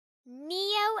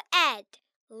NeoEd,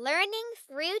 Learning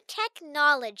Through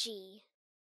Technology.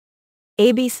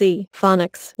 ABC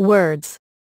Phonics Words.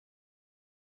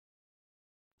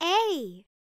 A.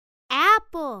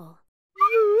 Apple.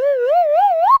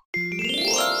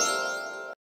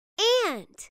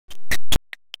 Ant.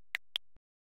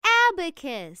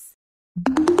 Abacus.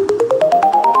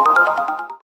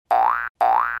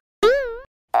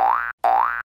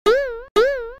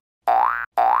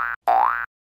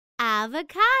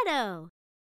 Avocado.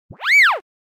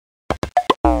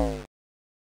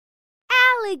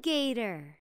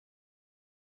 Alligator.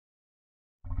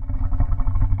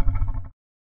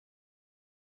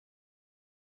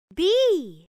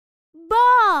 B.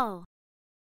 Ball.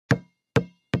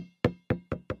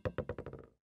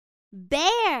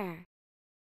 Bear.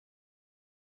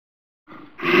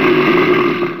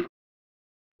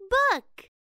 Book.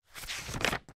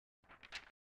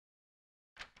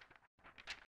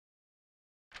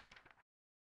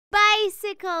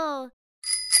 Bicycle.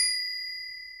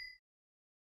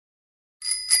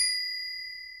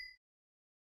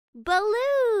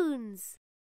 Balloons.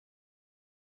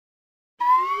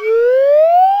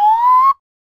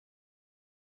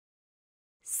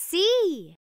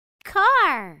 C.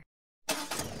 Car.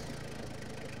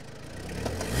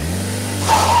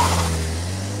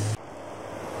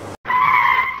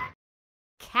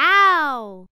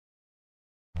 Cow.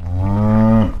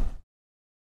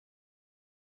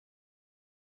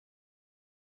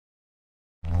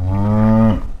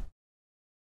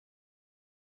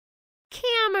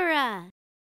 Camera.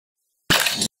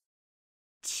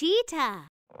 Cheetah.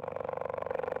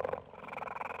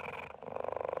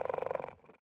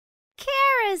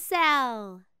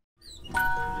 Carousel.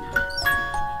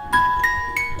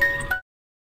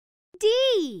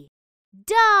 D.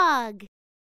 Dog.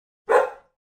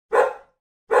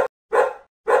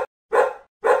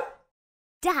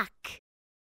 Duck.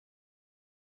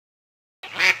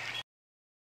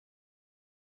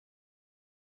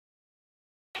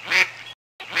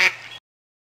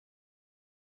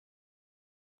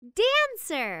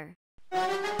 Dancer.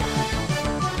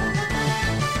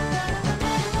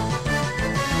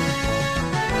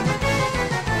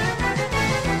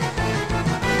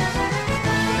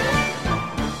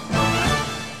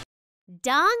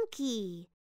 Donkey.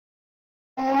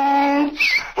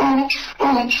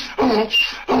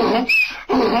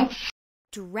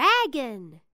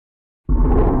 Dragon.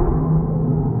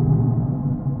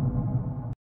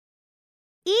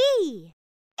 E.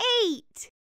 8.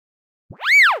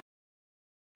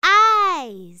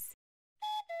 Eyes.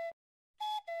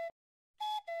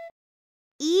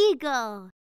 Eagle.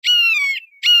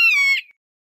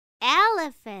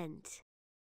 Elephant.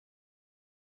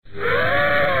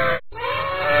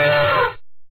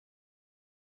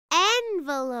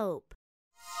 Envelope.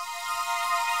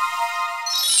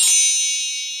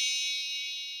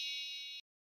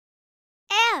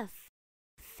 F.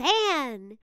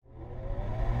 Fan.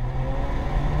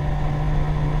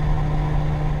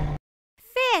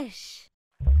 Fish.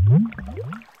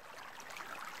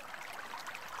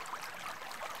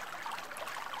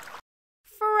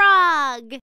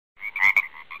 Frog.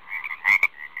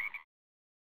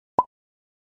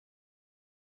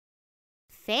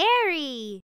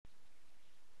 Fairy.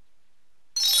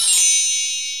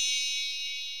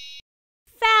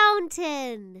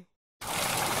 Fountain.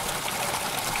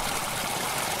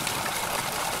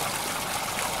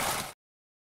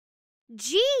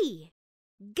 G.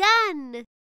 Gun.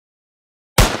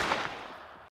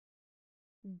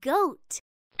 Goat.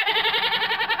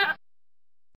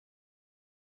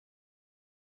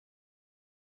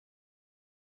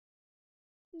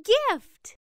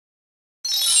 Gift.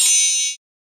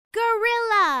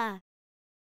 Gorilla.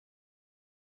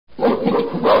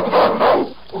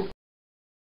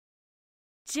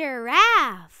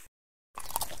 Giraffe.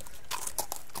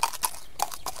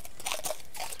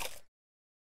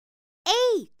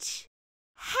 H.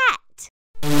 Hat.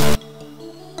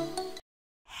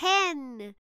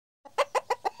 Hen.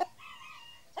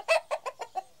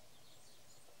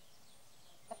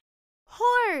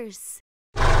 Horse.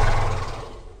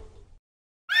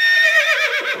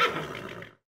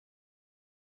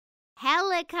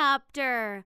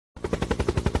 Helicopter.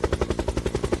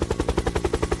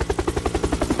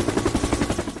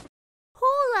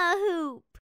 Hula hoop.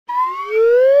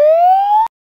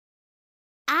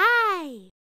 I.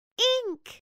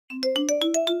 Ink.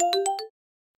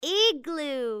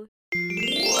 Igloo.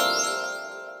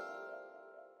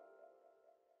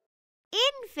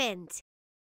 Infant.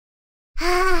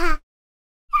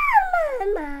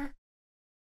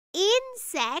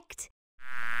 Insect.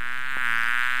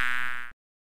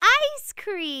 Ice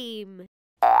cream.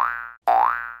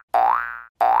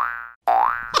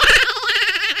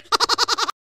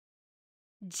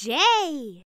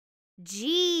 J.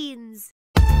 Jeans.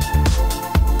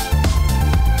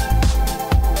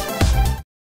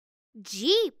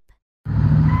 Jeep.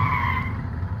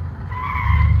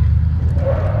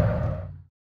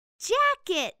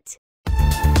 Jacket.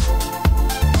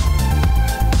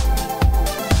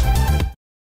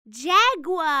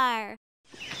 Jaguar.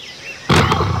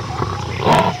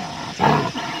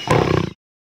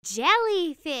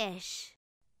 Jellyfish.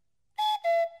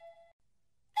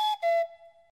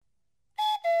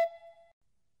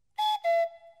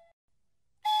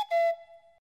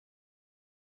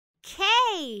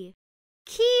 K.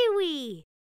 Kiwi.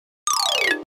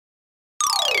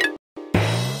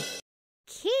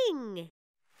 King.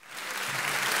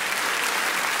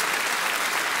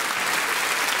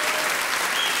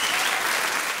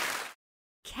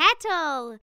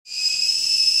 Kettle.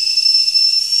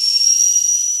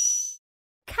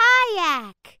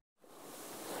 Kayak.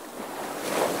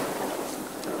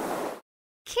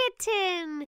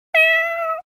 Kitten.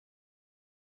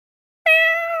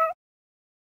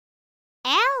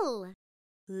 L.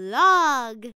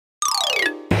 Log.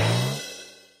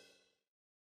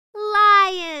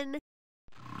 Lion.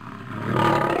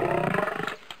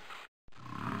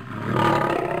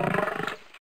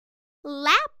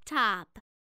 Laptop.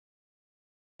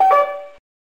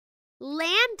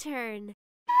 Lantern.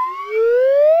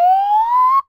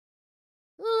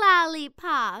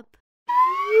 Lollipop.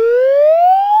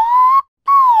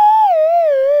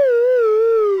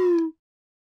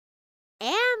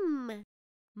 M.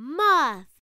 Moth.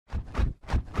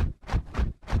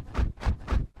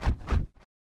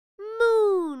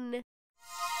 Moon.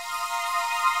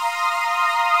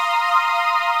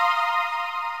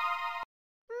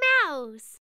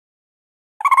 Mouse.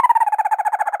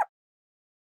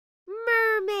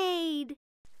 Mermaid.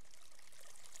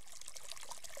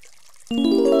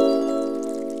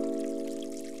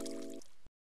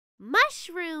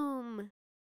 Mushroom.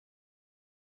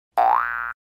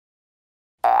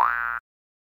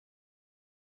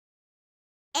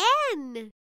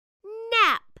 N.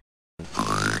 Nap.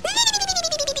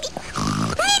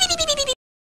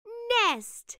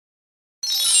 Nest.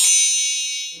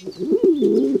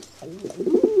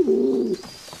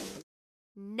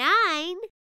 Nine.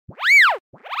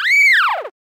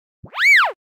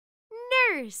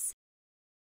 Nurse.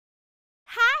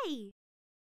 Hi.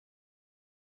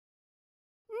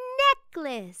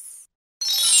 Necklace.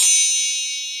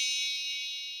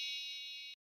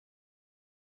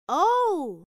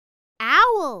 O.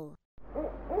 Owl.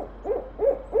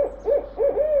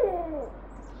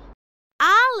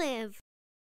 Olive.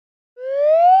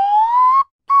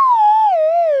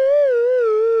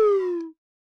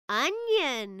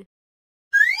 Onion.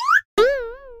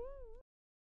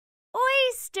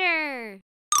 Oyster.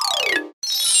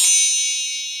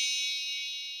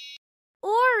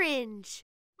 Orange.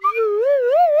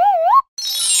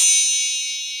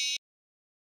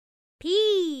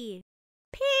 P.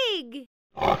 Pig.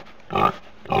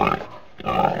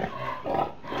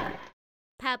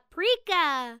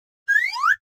 Paprika.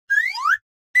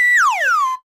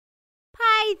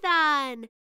 Python.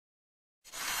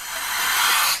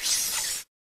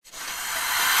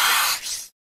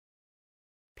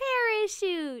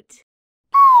 Parachute.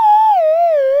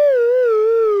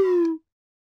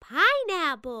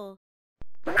 Pineapple.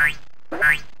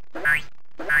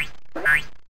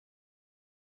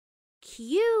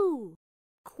 Q.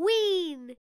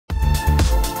 Queen.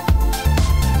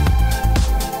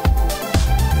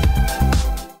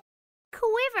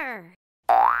 Quiver.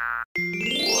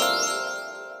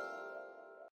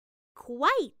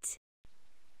 Quite.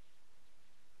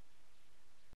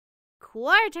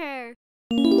 Quarter.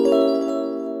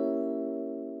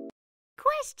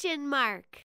 Question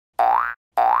mark.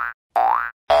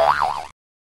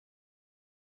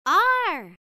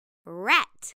 R.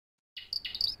 Rat.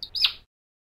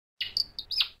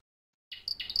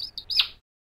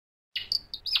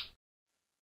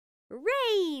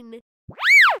 Rain.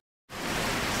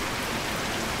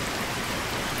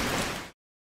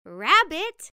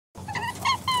 Rabbit.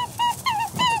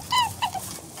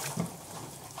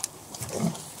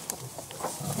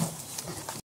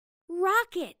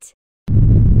 Rocket.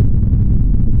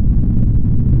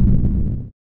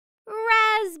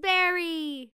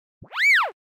 Raspberry.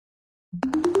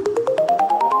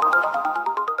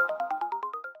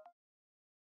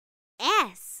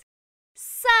 S.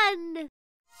 Sun.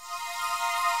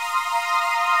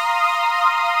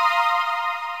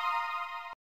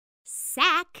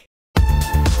 Sack.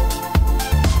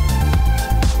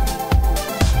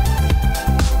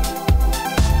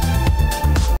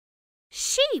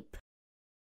 Sheep.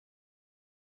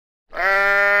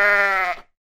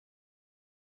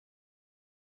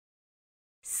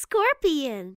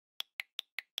 Scorpion.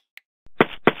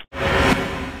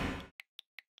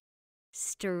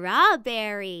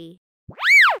 Strawberry.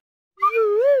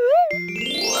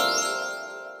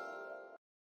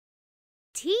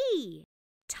 T.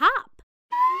 Top.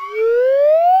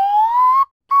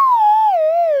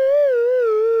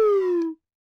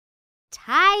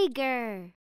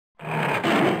 Tiger.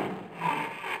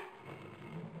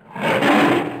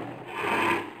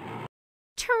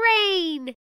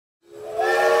 Train.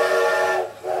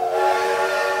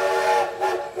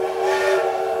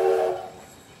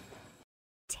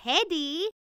 Teddy.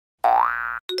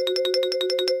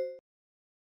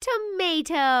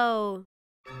 Tomato.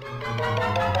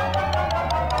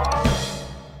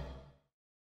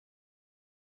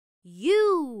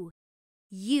 U.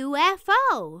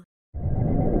 UFO.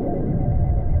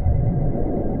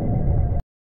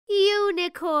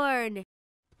 Unicorn.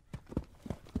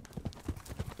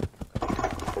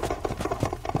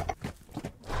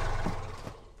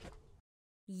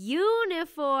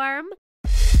 Uniform.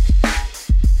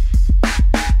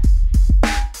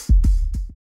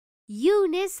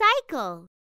 Unicycle.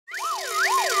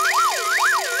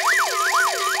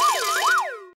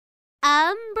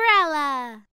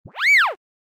 Umbrella.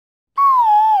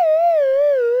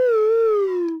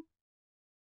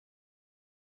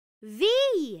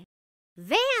 V.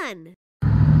 Van.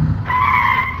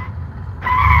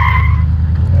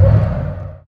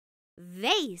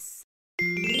 Vase.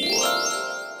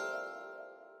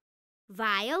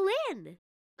 Violin.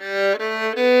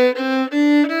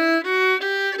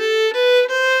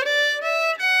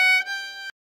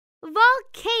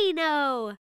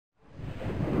 Volcano.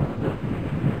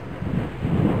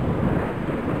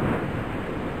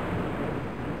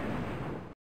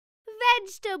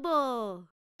 Vegetable.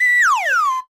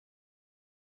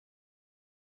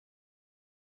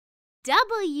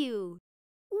 W.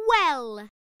 Well.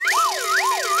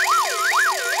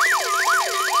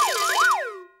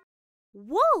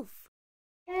 Wolf.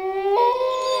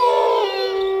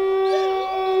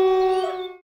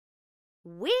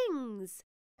 Wings.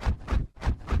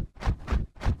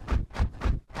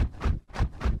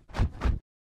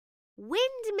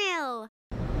 Windmill.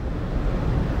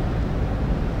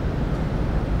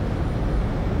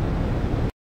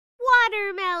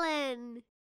 Watermelon.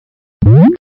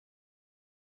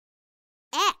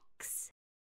 X.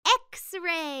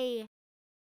 X-ray.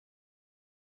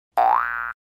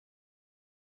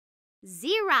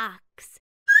 Xerox.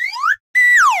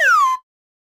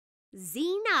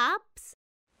 Xenops.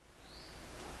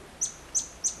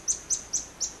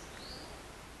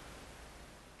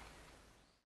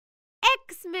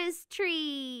 Xmas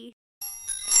tree.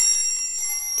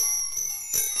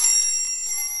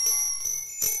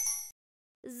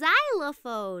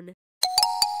 Xylophone.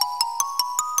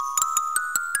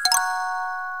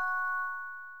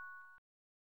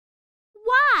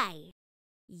 Y.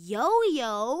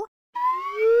 Yo-yo.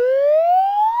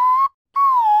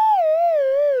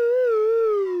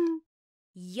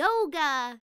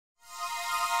 Yoga.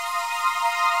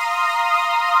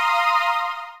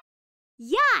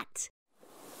 Yacht.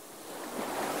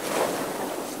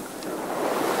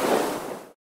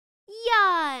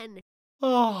 Yawn.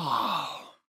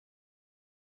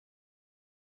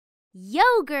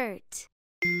 Yogurt.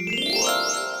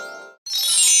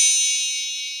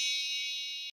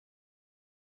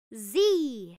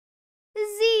 Z.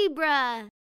 Zebra.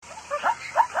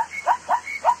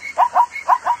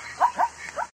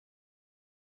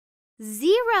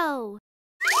 Zero.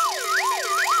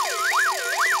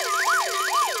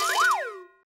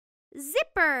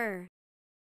 Zipper.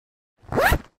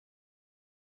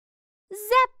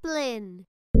 Zeppelin.